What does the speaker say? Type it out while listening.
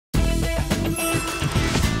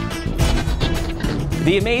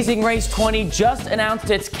The Amazing Race 20 just announced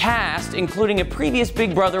its cast, including a previous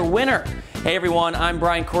Big Brother winner. Hey everyone, I'm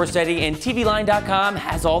Brian Corsetti, and TVLine.com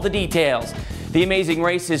has all the details. The Amazing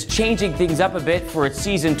Race is changing things up a bit for its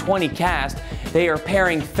season 20 cast. They are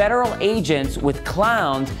pairing federal agents with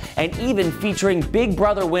clowns and even featuring Big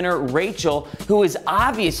Brother winner Rachel, who is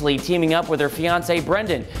obviously teaming up with her fiancé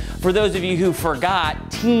Brendan. For those of you who forgot,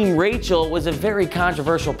 Teen Rachel was a very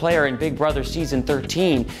controversial player in Big Brother season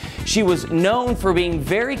 13. She was known for being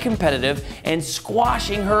very competitive and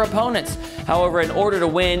squashing her opponents. However, in order to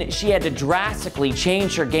win, she had to drastically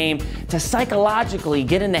change her game to psychologically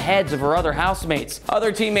get in the heads of her other housemates.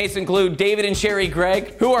 Other teammates include David and Sherry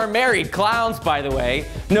Gregg, who are married clowns, by the way.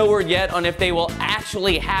 No word yet on if they will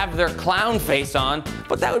actually have their clown face on,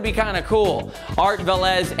 but that would be kind of cool. Art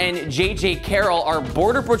Velez and JJ Carroll are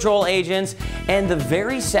Border Patrol agents, and the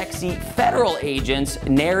very sexy federal agents,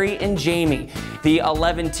 Neri and Jamie. The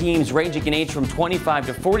 11 teams ranging in age from 25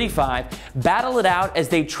 to 45 battle it out as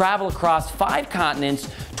they travel across 5 continents,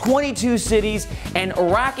 22 cities, and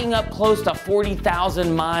racking up close to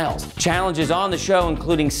 40,000 miles. Challenges on the show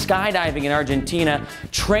including skydiving in Argentina,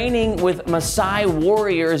 training with Maasai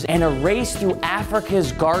warriors, and a race through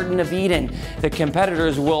Africa's Garden of Eden. The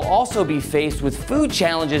competitors will also be faced with food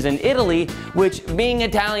challenges in Italy, which, being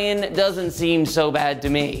Italian, doesn't seem so bad to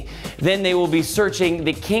me. Then they will be searching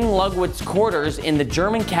the King Ludwig's quarters in the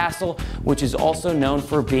German castle, which is also known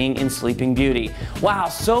for being in Sleeping Beauty. Wow,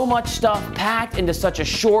 so much stuff packed into such a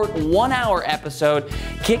short 1-hour episode,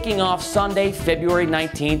 kicking off Sunday, February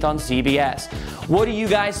 19th on CBS. What do you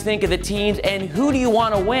guys think of the teams, and who do you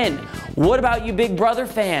want to win? What about you Big Brother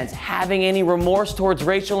fans? Having any remorse towards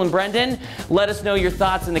Rachel and Brendan? Let us know your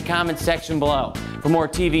thoughts in the comments section below. For more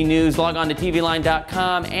TV news, log on to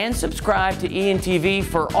TVLine.com and subscribe to ENTV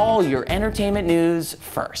for all your entertainment news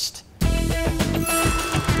first.